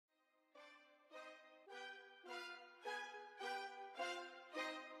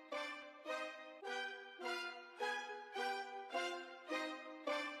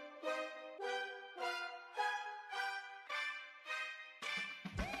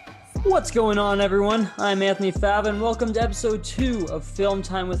What's going on, everyone? I'm Anthony Fava, and welcome to episode 2 of Film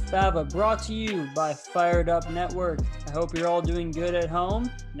Time with Fava, brought to you by Fired Up Network. I hope you're all doing good at home.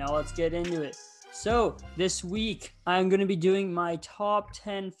 Now let's get into it. So, this week, I'm going to be doing my top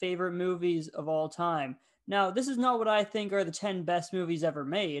 10 favorite movies of all time. Now, this is not what I think are the 10 best movies ever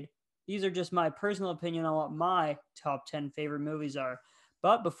made. These are just my personal opinion on what my top 10 favorite movies are.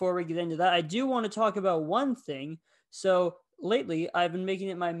 But before we get into that, I do want to talk about one thing. So, lately, I've been making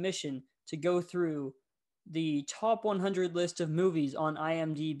it my mission to go through the top 100 list of movies on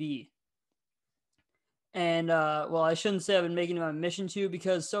IMDb. And, well, I shouldn't say I've been making it my mission to,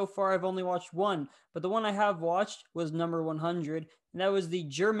 because so far I've only watched one. But the one I have watched was number 100, and that was the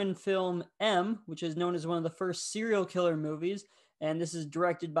German film M, which is known as one of the first serial killer movies. And this is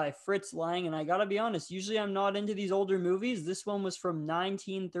directed by Fritz Lang. And I gotta be honest, usually I'm not into these older movies. This one was from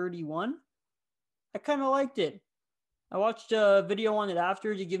 1931. I kind of liked it. I watched a video on it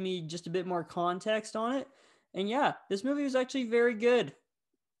after to give me just a bit more context on it. And yeah, this movie was actually very good.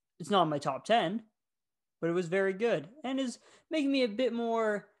 It's not in my top 10, but it was very good and is making me a bit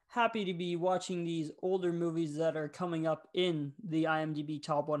more happy to be watching these older movies that are coming up in the IMDb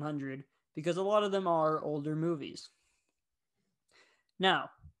top 100, because a lot of them are older movies. Now,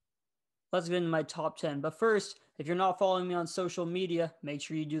 let's get into my top 10. But first, if you're not following me on social media, make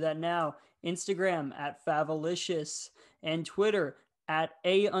sure you do that now. Instagram at Favalicious and Twitter at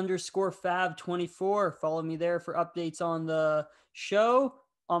 @A_Fav24. Follow me there for updates on the show,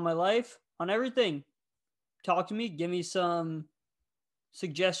 on my life, on everything. Talk to me. Give me some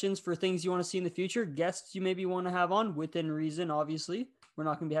suggestions for things you want to see in the future. Guests you maybe want to have on within reason, obviously. We're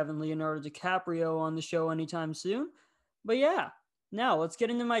not going to be having Leonardo DiCaprio on the show anytime soon. But yeah. Now, let's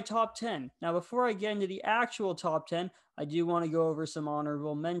get into my top 10. Now, before I get into the actual top 10, I do want to go over some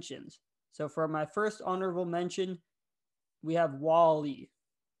honorable mentions. So for my first honorable mention, we have WALL-E.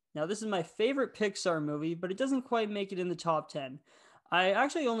 Now, this is my favorite Pixar movie, but it doesn't quite make it in the top 10. I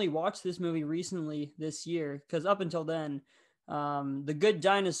actually only watched this movie recently this year, because up until then, The Good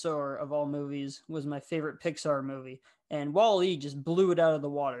Dinosaur of all movies was my favorite Pixar movie. And WALL-E just blew it out of the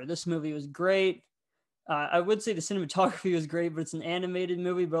water. This movie was great. I would say the cinematography was great, but it's an animated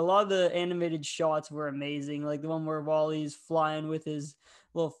movie. But a lot of the animated shots were amazing, like the one where Wally's flying with his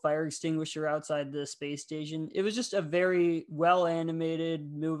little fire extinguisher outside the space station. It was just a very well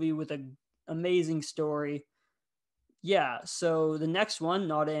animated movie with an amazing story. Yeah, so the next one,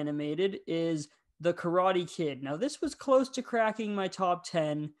 not animated, is The Karate Kid. Now, this was close to cracking my top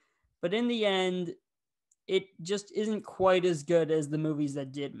 10, but in the end, it just isn't quite as good as the movies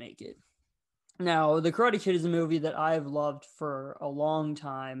that did make it. Now, The Karate Kid is a movie that I've loved for a long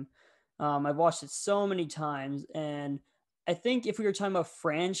time. I've watched it so many times, and I think if we were talking about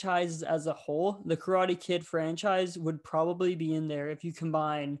franchises as a whole, the Karate Kid franchise would probably be in there if you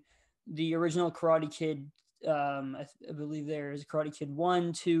combine the original Karate Kid. I believe there's Karate Kid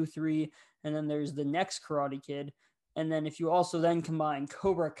 1, 2, 3, and then there's the next Karate Kid. And then if you also then combine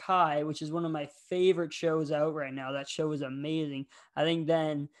Cobra Kai, which is one of my favorite shows out right now, that show is amazing. I think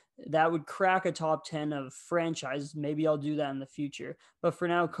then that would crack a top 10 of franchises. Maybe I'll do that in the future. But for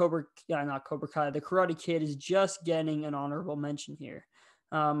now, not Cobra Kai, the Karate Kid is just getting an honorable mention here.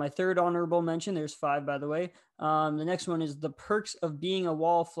 My third honorable mention, there's 5, by the way. The next one is The Perks of Being a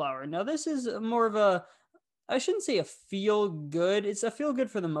Wallflower. Now, this is more of a, I shouldn't say a feel good. It's a feel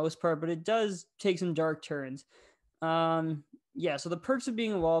good for the most part, but it does take some dark turns. Yeah, so The Perks of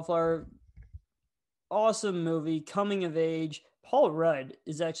Being a Wallflower, awesome movie, coming of age. Paul Rudd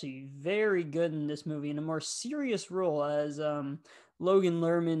is actually very good in this movie in a more serious role as Logan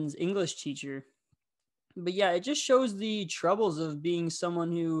Lerman's English teacher. But yeah, it just shows the troubles of being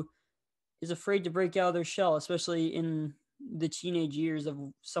someone who is afraid to break out of their shell, especially in the teenage years of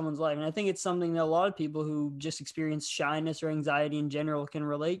someone's life. And I think it's something that a lot of people who just experience shyness or anxiety in general can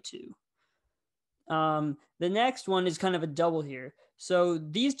relate to. The next one is kind of a double here. So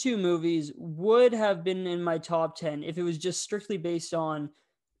these two movies would have been in my top 10 if it was just strictly based on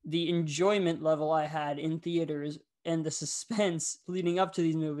the enjoyment level I had in theaters and the suspense leading up to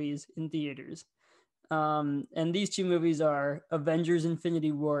these movies in theaters. And these two movies are Avengers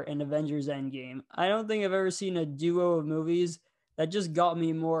Infinity War and Avengers Endgame. I don't think I've ever seen a duo of movies that just got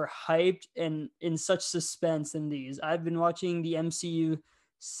me more hyped and in such suspense than these. I've been watching the MCU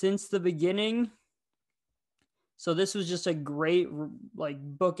since the beginning. So this was just a great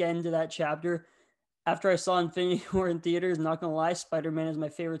bookend to that chapter. After I saw Infinity War in theaters, not gonna lie, Spider-Man is my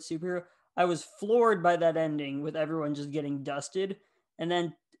favorite superhero. I was floored by that ending with everyone just getting dusted. And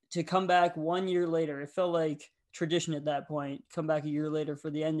then to come back 1 year later, it felt like tradition at that point, come back a year later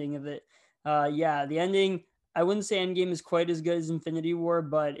for the ending of it. Yeah, the ending, I wouldn't say Endgame is quite as good as Infinity War,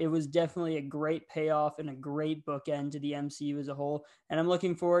 but it was definitely a great payoff and a great bookend to the MCU as a whole. And I'm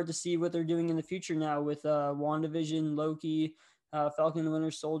looking forward to see what they're doing in the future now with WandaVision, Loki, Falcon and the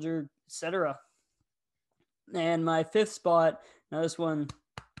Winter Soldier, etc. And my fifth spot, now this one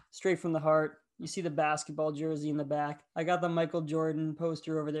straight from the heart. You see the basketball jersey in the back. I got the Michael Jordan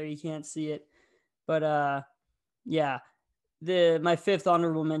poster over there. You can't see it, but yeah. My fifth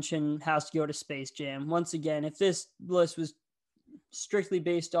honorable mention has to go to Space Jam. Once again, if this list was strictly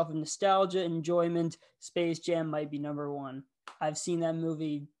based off of nostalgia, enjoyment, Space Jam might be number one. I've seen that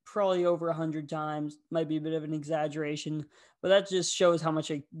movie probably over 100 times. Might be a bit of an exaggeration, but that just shows how much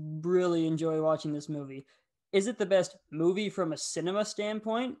I really enjoy watching this movie. Is it the best movie from a cinema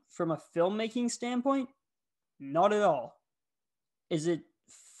standpoint, from a filmmaking standpoint? Not at all. Is it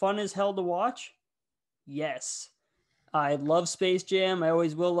fun as hell to watch? Yes. I love Space Jam. I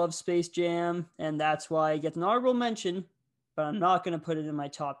always will love Space Jam, and that's why I get an honorable mention, but I'm not going to put it in my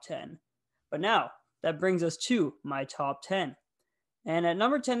top 10. But now, that brings us to my top 10. And at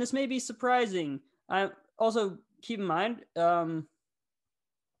number 10, this may be surprising. I also keep in mind,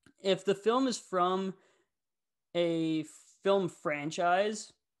 if the film is from a film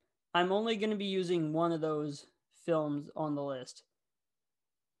franchise, I'm only going to be using one of those films on the list.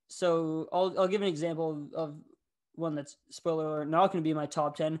 So I'll give an example of one that's, spoiler alert, not going to be my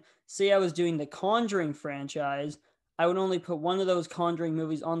top 10. Say I was doing the Conjuring franchise, I would only put one of those Conjuring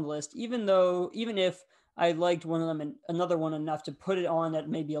movies on the list, even if I liked one of them and another one enough to put it on at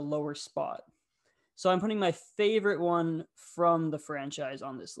maybe a lower spot. So I'm putting my favorite one from the franchise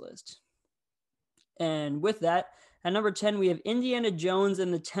on this list. And with that, at number 10, we have Indiana Jones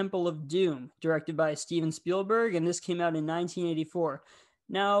and the Temple of Doom, directed by Steven Spielberg, and this came out in 1984.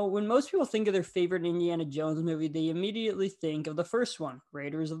 Now, when most people think of their favorite Indiana Jones movie, they immediately think of the first one,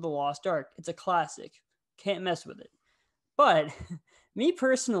 Raiders of the Lost Ark. It's a classic. Can't mess with it. But me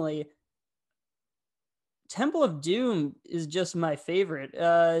personally, Temple of Doom is just my favorite.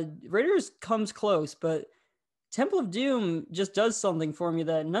 Raiders comes close, but Temple of Doom just does something for me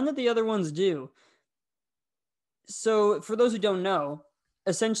that none of the other ones do. So, for those who don't know,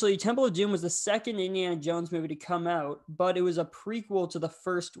 essentially, Temple of Doom was the second Indiana Jones movie to come out, but it was a prequel to the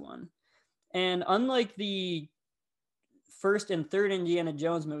first one. And unlike the first and third Indiana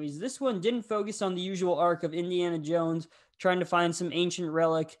Jones movies, this one didn't focus on the usual arc of Indiana Jones trying to find some ancient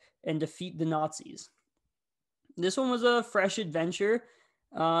relic and defeat the Nazis. This one was a fresh adventure.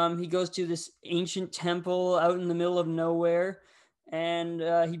 He goes to this ancient temple out in the middle of nowhere, and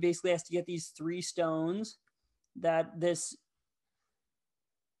he basically has to get these 3 stones that this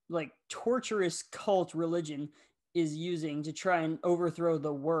like torturous cult religion is using to try and overthrow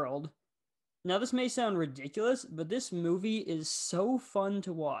the world. Now, this may sound ridiculous, but this movie is so fun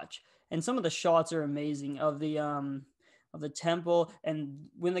to watch, and some of the shots are amazing of the temple. And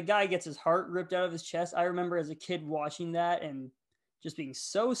when the guy gets his heart ripped out of his chest, I remember as a kid watching that and just being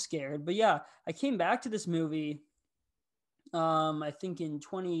so scared. But yeah, I came back to this movie, I think in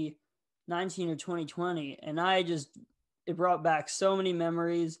 2019 or 2020, and it brought back so many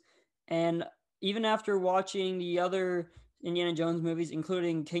memories. And even after watching the other Indiana Jones movies,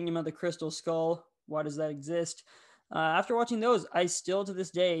 including Kingdom of the Crystal Skull, why does that exist? After watching those, I still to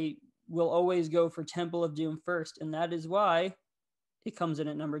this day will always go for Temple of Doom first, and that is why it comes in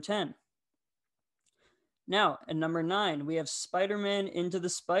at number 10. Now, at number 9, we have Spider-Man Into the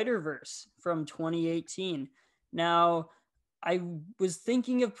Spider-Verse from 2018. Now, I was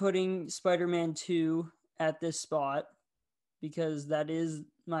thinking of putting Spider-Man 2 at this spot because that is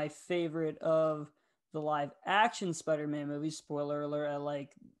my favorite of the live action Spider-Man movies. Spoiler alert, I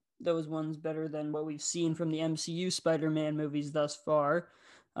like those ones better than what we've seen from the MCU Spider-Man movies thus far.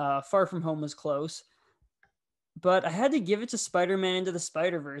 Far From Home was close. But I had to give it to Spider-Man Into the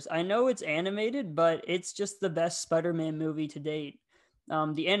Spider-Verse. I know it's animated, but it's just the best Spider-Man movie to date.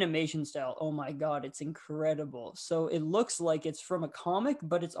 The animation style, oh my god, it's incredible. So it looks like it's from a comic,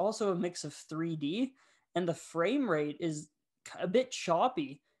 but it's also a mix of 3D, and the frame rate is a bit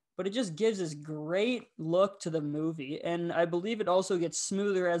choppy, but it just gives this great look to the movie. And I believe it also gets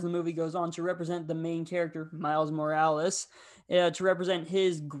smoother as the movie goes on to represent the main character, Miles Morales, to represent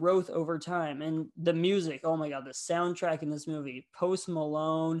his growth over time. And the music, oh my god, the soundtrack in this movie, Post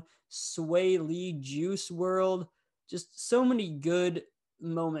Malone, Sway Lee, Juice WRLD, just so many good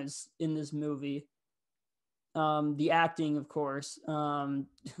moments in this movie. The acting, of course,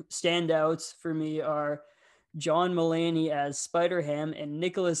 standouts for me are John Mulaney as Spider-Ham and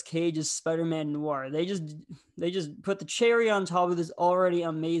Nicolas Cage as Spider-Man Noir. They just put the cherry on top of this already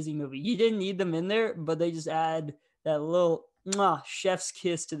amazing movie. You didn't need them in there, but they just add that little chef's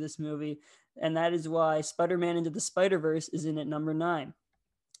kiss to this movie. And that is why Spider-Man Into the Spider-Verse is in at number 9.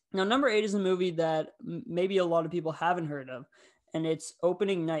 Now, number 8 is a movie that maybe a lot of people haven't heard of, and it's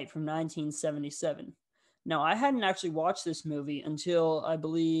Opening Night from 1977. Now, I hadn't actually watched this movie until I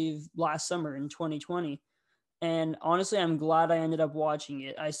believe last summer in 2020. And honestly, I'm glad I ended up watching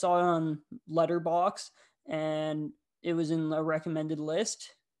it. I saw it on Letterboxd, and it was in a recommended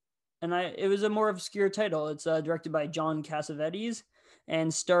list. And it was a more obscure title. It's directed by John Cassavetes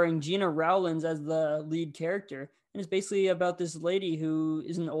and starring Gina Rowlands as the lead character. And it's basically about this lady who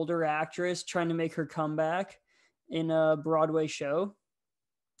is an older actress trying to make her comeback in a Broadway show.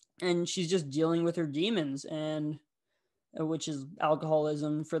 And she's just dealing with her demons, and which is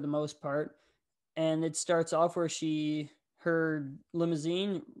alcoholism for the most part. And it starts off where her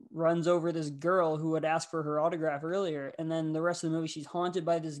limousine runs over this girl who had asked for her autograph earlier, and then the rest of the movie she's haunted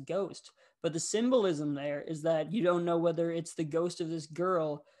by this ghost. But the symbolism there is that you don't know whether it's the ghost of this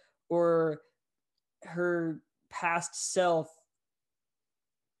girl or her past self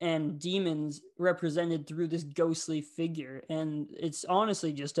and demons represented through this ghostly figure. And it's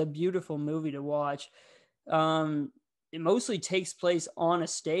honestly just a beautiful movie to watch. It mostly takes place on a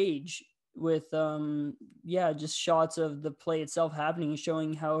stage with just shots of the play itself happening,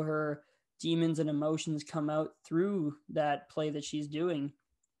 showing how her demons and emotions come out through that play that she's doing.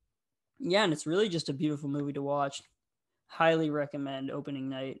 Yeah, and it's really just a beautiful movie to watch. Highly recommend Opening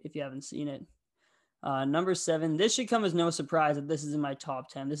Night if you haven't seen it. Number 7, this should come as no surprise that this is in my top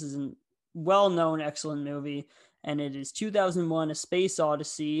 10. This is a well-known, excellent movie, and it is 2001: A Space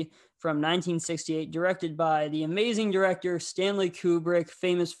Odyssey from 1968, directed by the amazing director Stanley Kubrick,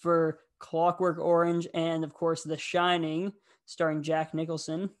 famous for Clockwork Orange and, of course, The Shining, starring Jack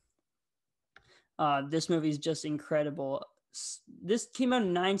Nicholson. This movie is just incredible. This came out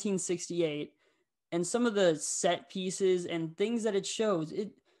in 1968, and some of the set pieces and things that it shows,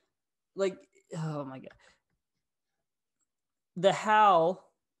 oh my god, the HAL,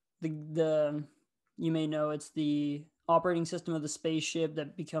 the you may know it's the operating system of the spaceship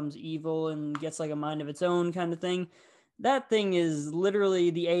that becomes evil and gets like a mind of its own kind of thing. That thing is literally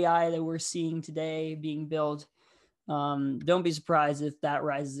the AI that we're seeing today being built. Don't be surprised if that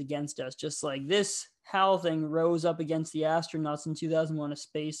rises against us, just like this HAL thing rose up against the astronauts in 2001: A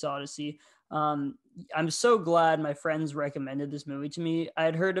Space Odyssey. I'm so glad my friends recommended this movie to me. I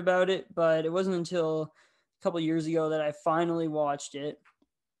had heard about it, but it wasn't until a couple years ago that I finally watched it.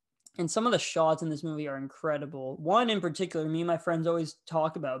 And some of the shots in this movie are incredible. One in particular, me and my friends always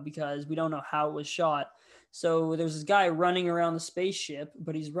talk about because we don't know how it was shot. So there's this guy running around the spaceship,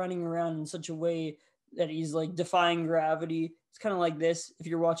 but he's running around in such a way that he's like defying gravity. It's kind of like this, if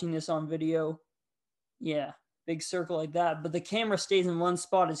you're watching this on video. Yeah, big circle like that. But the camera stays in one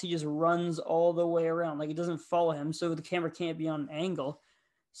spot as he just runs all the way around. Like it doesn't follow him, so the camera can't be on an angle.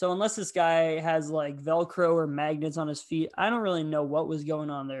 So unless this guy has like Velcro or magnets on his feet, I don't really know what was going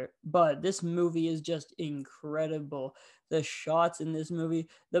on there. But this movie is just incredible. The shots in this movie,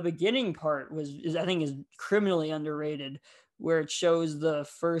 the beginning part I think is criminally underrated, where it shows the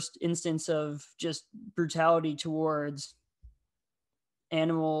first instance of just brutality towards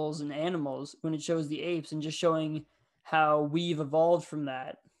animals when it shows the apes and just showing how we've evolved from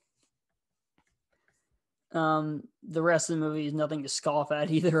that. The rest of the movie is nothing to scoff at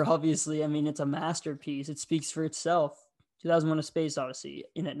either, obviously. I mean, it's a masterpiece. It speaks for itself. 2001: A Space Odyssey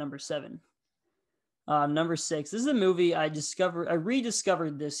in at number 7. Number 6. This is a movie I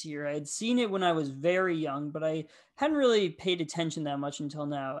rediscovered this year. I had seen it when I was very young, but I hadn't really paid attention that much until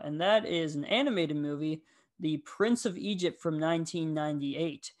now. And that is an animated movie, The Prince of Egypt from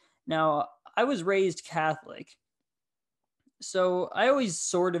 1998. Now, I was raised Catholic, so I always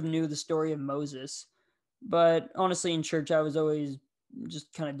sort of knew the story of Moses. But honestly, in church, I was always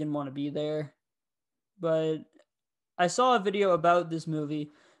just kind of didn't want to be there. But I saw a video about this movie,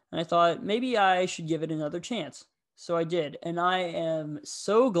 and I thought maybe I should give it another chance. So I did, and I am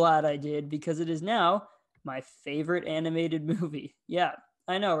so glad I did because it is now my favorite animated movie. Yeah,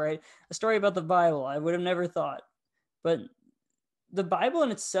 I know, right? A story about the Bible. I would have never thought. But the Bible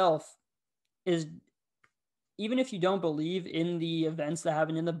in itself is, even if you don't believe in the events that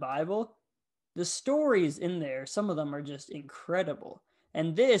happen in the Bible, the stories in there, some of them are just incredible.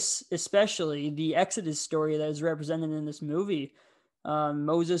 And this, especially the Exodus story that is represented in this movie,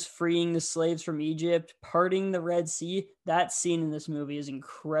 Moses freeing the slaves from Egypt, parting the Red Sea, that scene in this movie is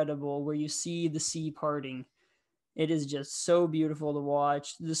incredible, where you see the sea parting. It is just so beautiful to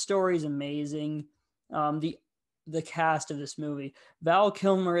watch. The story is amazing. The cast of this movie: Val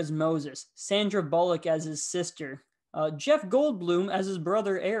Kilmer as Moses, Sandra Bullock as his sister, Jeff Goldblum as his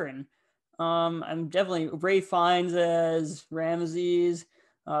brother Aaron. I'm definitely Ray Fiennes as Ramses,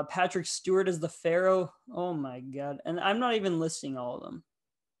 Patrick Stewart as the Pharaoh. Oh my God. And I'm not even listing all of them.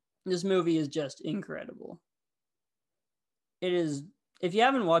 This movie is just incredible. It is. If you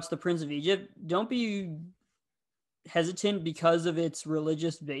haven't watched The Prince of Egypt, don't be hesitant because of its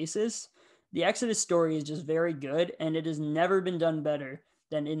religious basis. The Exodus story is just very good, and it has never been done better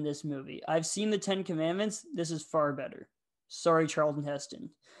than in this movie. I've seen the Ten Commandments. This is far better. Sorry, Charlton Heston.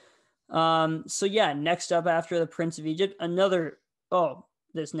 So yeah, next up after The Prince of Egypt,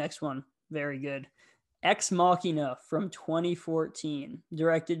 this next one, very good. Ex Machina from 2014,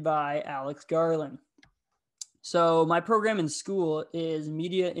 directed by Alex Garland. So my program in school is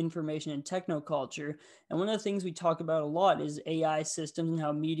media, information, and technoculture. And one of the things we talk about a lot is AI systems and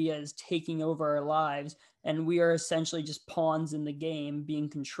how media is taking over our lives. And we are essentially just pawns in the game being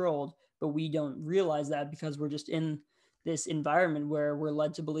controlled, but we don't realize that because we're just in this environment where we're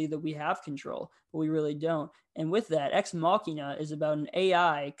led to believe that we have control, but we really don't. And with that, Ex Machina is about an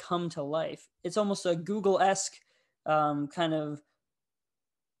AI come to life. It's almost a Google-esque kind of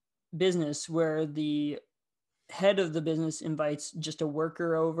business where the head of the business invites just a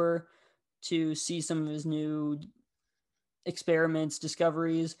worker over to see some of his new experiments,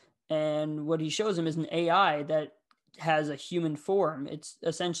 discoveries, and what he shows him is an AI that has a human form. It's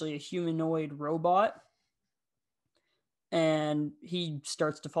essentially a humanoid robot, and he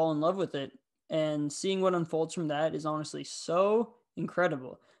starts to fall in love with it. And seeing what unfolds from that is honestly so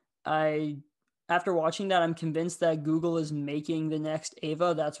incredible. After watching that, I'm convinced that Google is making the next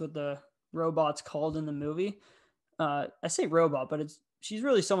Ava. That's what the robot's called in the movie. I say robot, but she's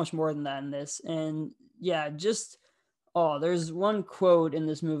really so much more than that in this. And yeah, there's one quote in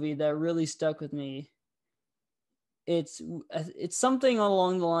this movie that really stuck with me. It's something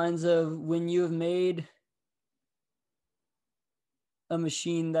along the lines of, when you have made a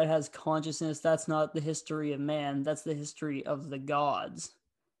machine that has consciousness, that's not the history of man, that's the history of the gods.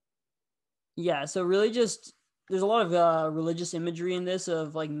 Yeah, so really just there's a lot of religious imagery in this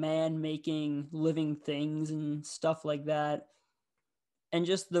of like man making living things and stuff like that. And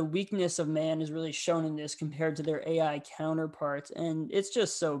just the weakness of man is really shown in this compared to their AI counterparts. And it's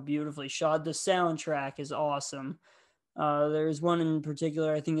just so beautifully shot. The soundtrack is awesome. There's one in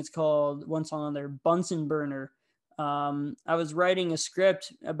particular, I think it's called, one song on there, Bunsen Burner. I was writing a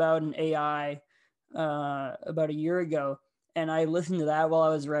script about an AI about a year ago, and I listened to that while I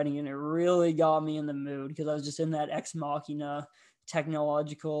was writing, and it really got me in the mood because I was just in that Ex Machina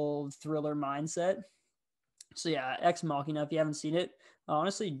technological thriller mindset. So yeah, Ex Machina, if you haven't seen it,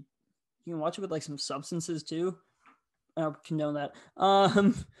 honestly, you can watch it with like some substances too. I don't condone that.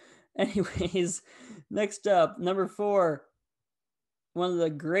 Anyways, next up, number 4, one of the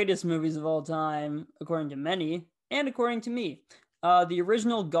greatest movies of all time, according to many, and according to me. The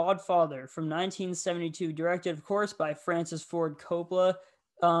original Godfather from 1972, directed, of course, by Francis Ford Coppola.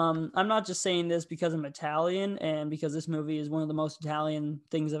 I'm not just saying this because I'm Italian and because this movie is one of the most Italian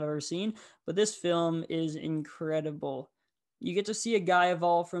things I've ever seen, but this film is incredible. You get to see a guy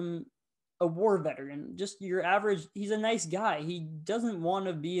evolve from a war veteran, just your average, he's a nice guy. He doesn't want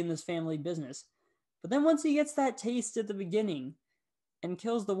to be in this family business. But then once he gets that taste at the beginning and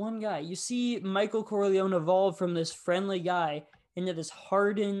kills the one guy, you see Michael Corleone evolve from this friendly guy into this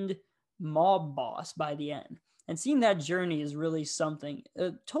hardened mob boss by the end. And seeing that journey is really something,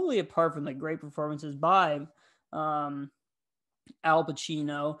 totally apart from the great performances by Al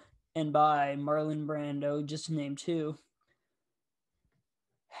Pacino and by Marlon Brando, just to name 2.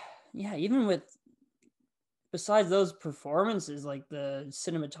 Yeah, even besides those performances, like the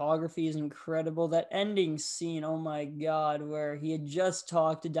cinematography is incredible. That ending scene, oh my God, where he had just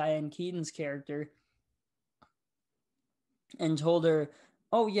talked to Diane Keaton's character and told her,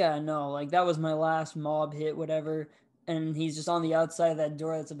 oh yeah, no, like that was my last mob hit, whatever. And he's just on the outside of that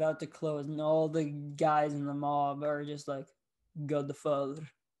door that's about to close, and all the guys in the mob are just like, God the Father,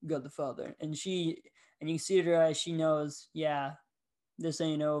 God the Father. And you can see it her eyes, she knows, yeah, this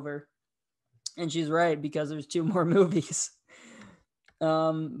ain't over. And she's right, because there's 2 more movies.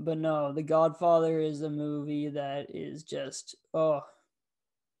 But no, The Godfather is a movie that is just,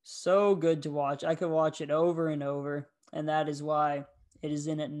 so good to watch. I could watch it over and over, and that is why it is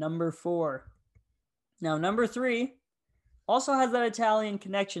in at number 4. Now, number 3 also has that Italian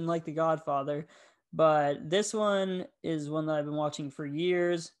connection like The Godfather, but this one is one that I've been watching for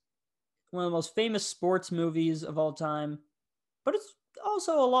years. One of the most famous sports movies of all time, but it's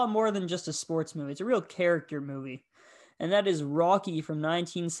also a lot more than just a sports movie. It's a real character movie, and that is Rocky from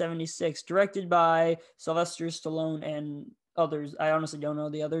 1976, directed by Sylvester Stallone and others. I honestly don't know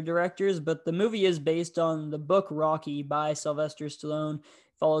the other directors, but the movie is based on the book Rocky by Sylvester Stallone. It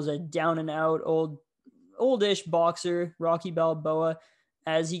follows a down and out oldish boxer, Rocky Balboa,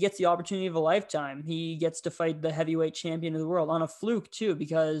 as he gets the opportunity of a lifetime. He gets to fight the heavyweight champion of the world on a fluke too,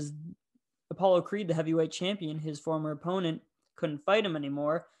 because Apollo Creed, the heavyweight champion, his former opponent, couldn't fight him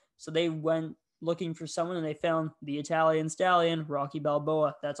anymore. So they went looking for someone, and they found the Italian stallion, Rocky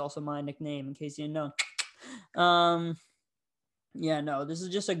Balboa. That's also my nickname, in case you didn't know. Yeah, no, this is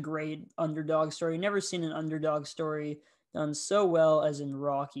just a great underdog story. Never seen an underdog story done so well as in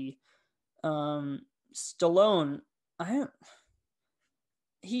Rocky. Stallone, I don't.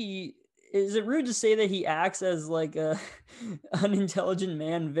 He is it rude to say that he acts as like a unintelligent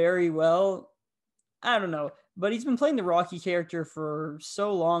man very well? I don't know, but he's been playing the Rocky character for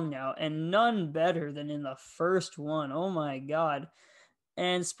so long now, and none better than in the first one. Oh my god.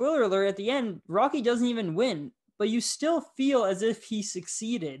 And spoiler alert, at the end, Rocky doesn't even win, but you still feel as if he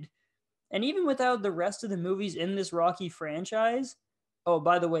succeeded. And even without the rest of the movies in this Rocky franchise, oh,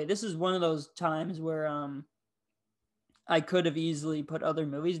 by the way, this is one of those times where I could have easily put other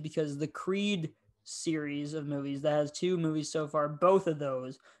movies, because the Creed series of movies that has 2 movies so far, both of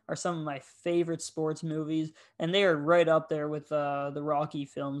those are some of my favorite sports movies, and they are right up there with the Rocky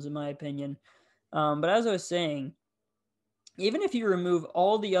films, in my opinion. But as I was saying, even if you remove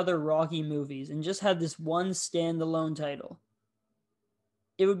all the other Rocky movies and just had this one standalone title,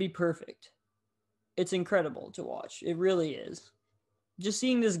 it would be perfect. It's incredible to watch. It really is. Just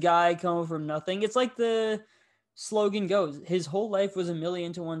seeing this guy come from nothing, it's like the slogan goes, his whole life was a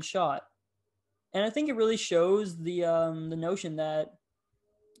million to one shot. And I think it really shows the notion that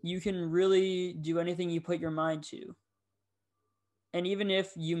you can really do anything you put your mind to. And even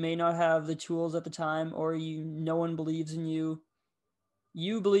if you may not have the tools at the time, or no one believes in you,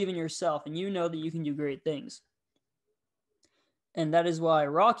 you believe in yourself and you know that you can do great things. And that is why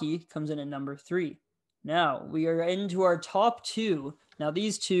Rocky comes in at number 3. Now, we are into our top 2. Now,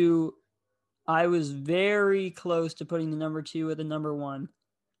 these 2, I was very close to putting the number 2 at the number 1.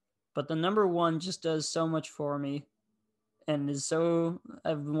 But the number 1 just does so much for me. And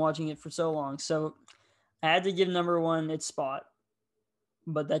I've been watching it for so long. So I had to give number 1 its spot.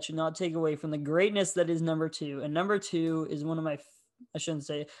 But that should not take away from the greatness that is number 2. And number 2 is one of my, I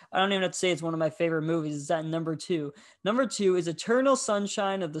don't even have to say it's one of my favorite movies. It's at number 2. Number 2 is Eternal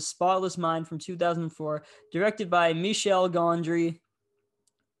Sunshine of the Spotless Mind from 2004, directed by Michel Gondry,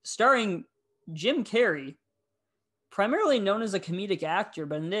 starring Jim Carrey, primarily known as a comedic actor,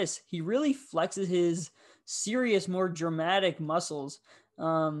 but in this, he really flexes his serious, more dramatic muscles.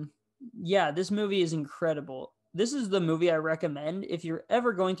 This movie is incredible. This is the movie I recommend if you're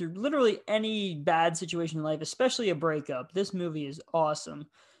ever going through literally any bad situation in life, especially a breakup. This movie is awesome.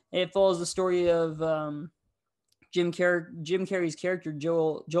 It follows the story of Jim Carrey's character,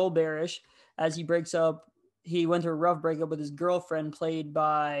 Joel Barish, as he breaks up. He went through a rough breakup with his girlfriend, played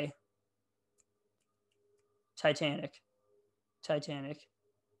by Titanic.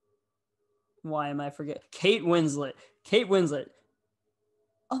 Why am I forgetting? Kate Winslet.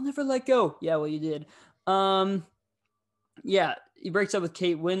 I'll never let go. Yeah, well, you did. He breaks up with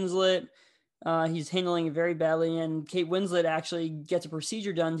Kate Winslet. He's handling it very badly, and Kate Winslet actually gets a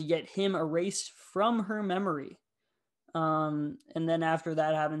procedure done to get him erased from her memory. And then after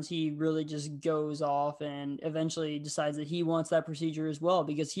that happens, he really just goes off and eventually decides that he wants that procedure as well,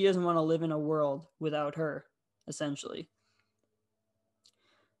 because he doesn't want to live in a world without her, essentially.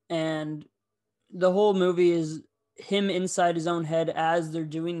 And the whole movie is him inside his own head as they're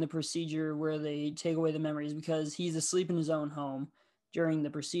doing the procedure where they take away the memories, because he's asleep in his own home during the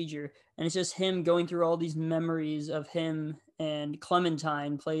procedure. And it's just him going through all these memories of him and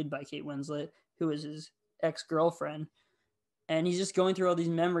Clementine, played by Kate Winslet, who is his ex-girlfriend. And he's just going through all these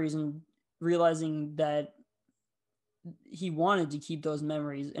memories and realizing that he wanted to keep those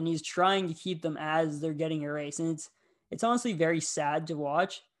memories, and he's trying to keep them as they're getting erased. And it's honestly very sad to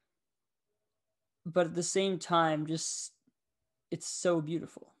watch, but at the same time, just it's so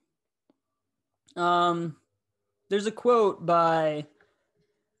beautiful. There's a quote by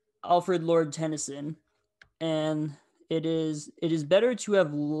Alfred Lord Tennyson, and it is better to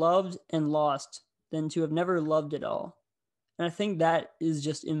have loved and lost than to have never loved at all. And I think that is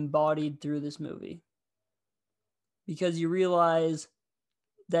just embodied through this movie, because you realize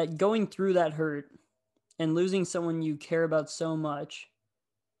that going through that hurt and losing someone you care about so much,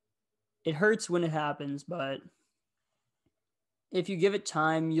 it hurts when it happens, but if you give it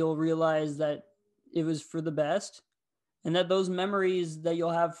time, you'll realize that it was for the best, and that those memories that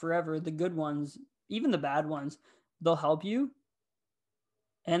you'll have forever, the good ones, even the bad ones, they'll help you,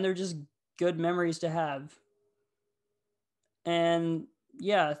 and they're just good memories to have. And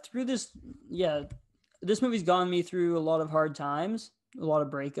this movie's gotten me through a lot of hard times, a lot of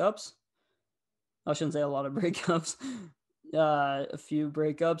breakups. I shouldn't say a lot of breakups. a few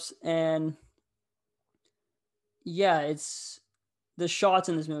breakups, and yeah, it's the shots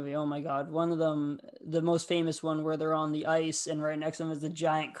in this movie. Oh my god, one of them, the most famous one, where they're on the ice, and right next to them is the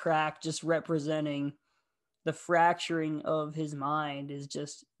giant crack, just representing the fracturing of his mind. Is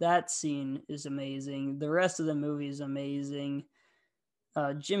just, that scene is amazing. The rest of the movie is amazing.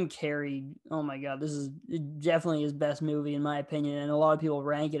 Jim Carrey, oh my god, this is definitely his best movie in my opinion, and a lot of people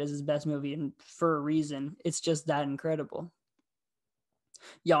rank it as his best movie, and for a reason. It's just that incredible.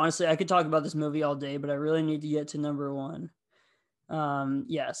 Yeah, honestly, I could talk about this movie all day, but I really need to get to number one.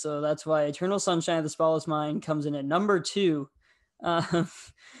 Yeah, so that's why Eternal Sunshine of the Spotless Mind comes in at number two. Uh,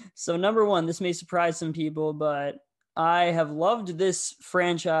 so number one, this may surprise some people, but I have loved this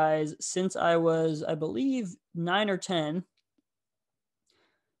franchise since I was, I believe, 9 or 10.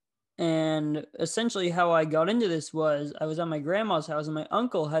 And essentially, how I got into this was I was at my grandma's house, and my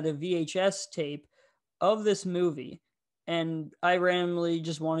uncle had a VHS tape of this movie, and I randomly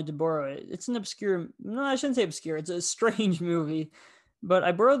just wanted to borrow it. It's an obscure, no, I shouldn't say obscure, it's a strange movie. But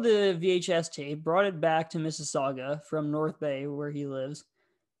I borrowed the VHS tape, brought it back to Mississauga from North Bay, where he lives,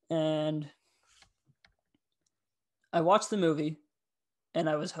 and I watched the movie, and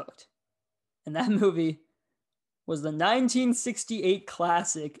I was hooked. And that movie was the 1968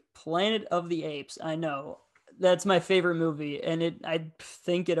 classic Planet of the Apes. I know that's my favorite movie, and I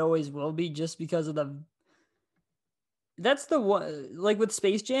think it always will be, just because of the, that's the one, like with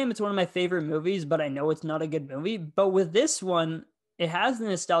Space Jam, it's one of my favorite movies, but I know it's not a good movie. But with this one, it has the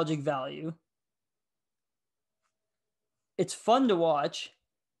nostalgic value. It's fun to watch,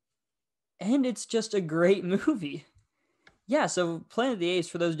 and it's just a great movie. Yeah, so Planet of the Apes,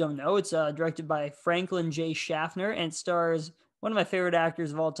 for those who don't know, it's directed by Franklin J. Schaffner, and stars one of my favorite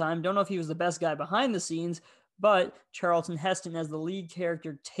actors of all time. Don't know if he was the best guy behind the scenes, but Charlton Heston as the lead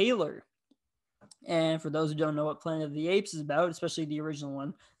character, Taylor. And for those who don't know what Planet of the Apes is about, especially the original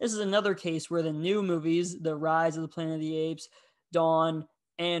one, this is another case where the new movies, The Rise of the Planet of the Apes, Dawn,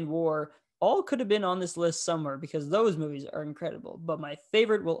 and War, all could have been on this list somewhere, because those movies are incredible. But my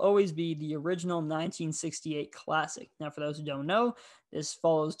favorite will always be the original 1968 classic. Now, for those who don't know, this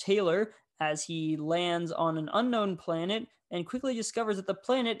follows Taylor as he lands on an unknown planet and quickly discovers that the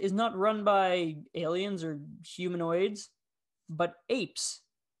planet is not run by aliens or humanoids, but apes.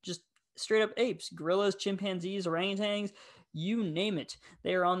 Just straight up apes, gorillas, chimpanzees, orangutans, you name it.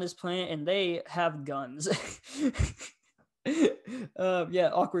 They are on this planet, and they have guns. Yeah,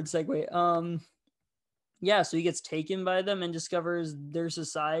 awkward segue. Yeah, so he gets taken by them and discovers their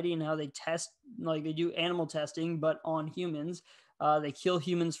society and how they test, like they do animal testing, but on humans. They kill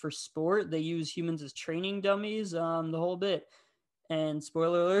humans for sport. They use humans as training dummies, the whole bit. And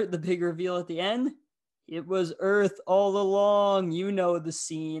spoiler alert, the big reveal at the end, it was Earth all along. You know the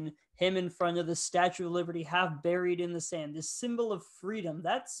scene. Him in front of the Statue of Liberty, half buried in the sand. This symbol of freedom,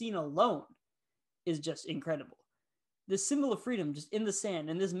 that scene alone is just incredible. This symbol of freedom just in the sand,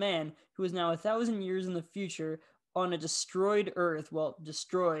 and this man who is now 1,000 years in the future on a destroyed Earth, well,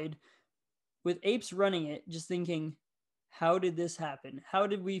 destroyed, with apes running it, just thinking, how did this happen? How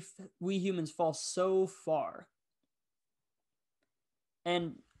did we humans fall so far?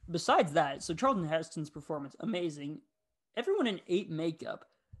 And besides that, so Charlton Heston's performance, amazing. Everyone in ape makeup.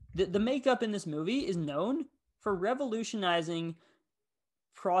 The makeup in this movie is known for revolutionizing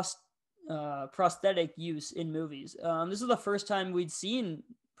prosthetic use in movies. This is the first time we'd seen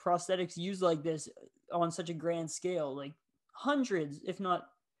prosthetics used like this on such a grand scale. Like hundreds, if not,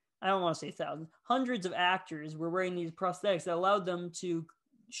 I don't want to say thousands, hundreds of actors were wearing these prosthetics that allowed them to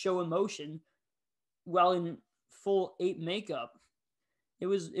show emotion while in full ape makeup.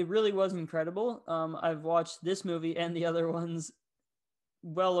 It really was incredible. I've watched this movie and the other ones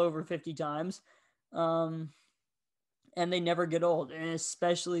well over 50 times. And they never get old, and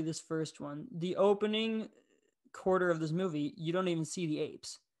especially this first one. The opening quarter of this movie, you don't even see the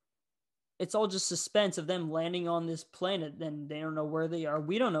apes. It's all just suspense of them landing on this planet, and they don't know where they are.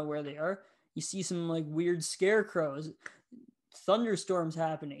 We don't know where they are. You see some like weird scarecrows, thunderstorms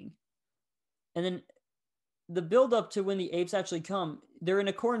happening. And then the build up to when the apes actually come, they're in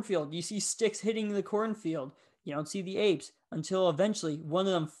a cornfield. You see sticks hitting the cornfield. You don't see the apes until eventually one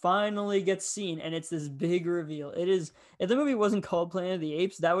of them finally gets seen, and it's this big reveal. It is, if the movie wasn't called Planet of the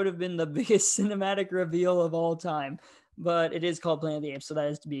Apes, that would have been the biggest cinematic reveal of all time. But it is called Planet of the Apes, so that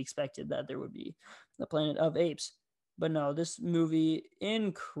is to be expected that there would be the Planet of Apes. But no, this movie,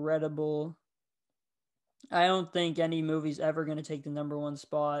 incredible. I don't think any movie's ever going to take the number one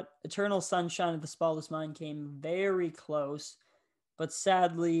spot. Eternal Sunshine of the Spotless Mind came very close, but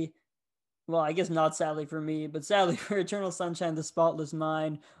sadly, well, I guess not sadly for me, but sadly for Eternal Sunshine of the Spotless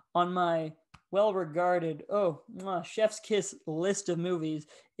Mind, on my well regarded, chef's kiss list of movies,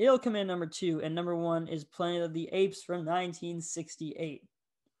 it'll come in number 2, and number 1 is Planet of the Apes from 1968.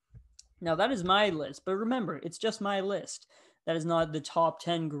 Now, that is my list, but remember, it's just my list. That is not the top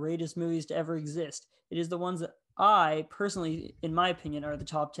 10 greatest movies to ever exist. It is the ones that I personally, in my opinion, are the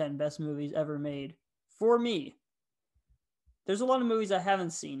top 10 best movies ever made for me. There's a lot of movies I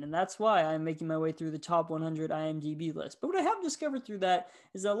haven't seen, and that's why I'm making my way through the top 100 IMDb list. But what I have discovered through that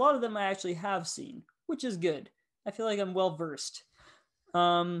is that a lot of them I actually have seen, which is good. I feel like I'm well versed.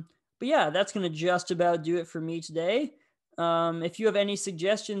 But yeah, that's going to just about do it for me today. If you have any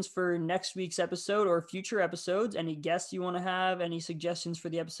suggestions for next week's episode or future episodes, any guests you want to have, any suggestions for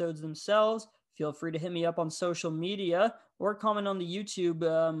the episodes themselves, feel free to hit me up on social media or comment on the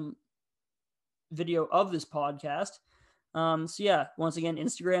YouTube video of this podcast. So yeah, once again,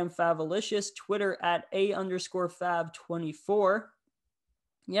 Instagram Favalicious, Twitter at @A_Fav24.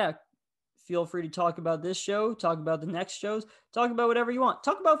 Yeah, feel free to talk about this show, talk about the next shows, talk about whatever you want.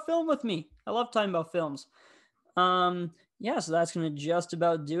 Talk about film with me. I love talking about films. Yeah, so that's going to just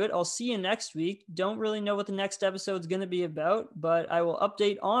about do it. I'll see you next week. Don't really know what the next episode's going to be about, but I will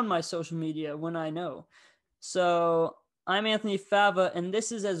update on my social media when I know. So I'm Anthony Fava, and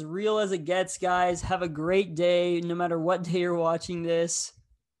this is as real as it gets, guys. Have a great day, no matter what day you're watching this.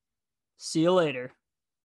 See you later.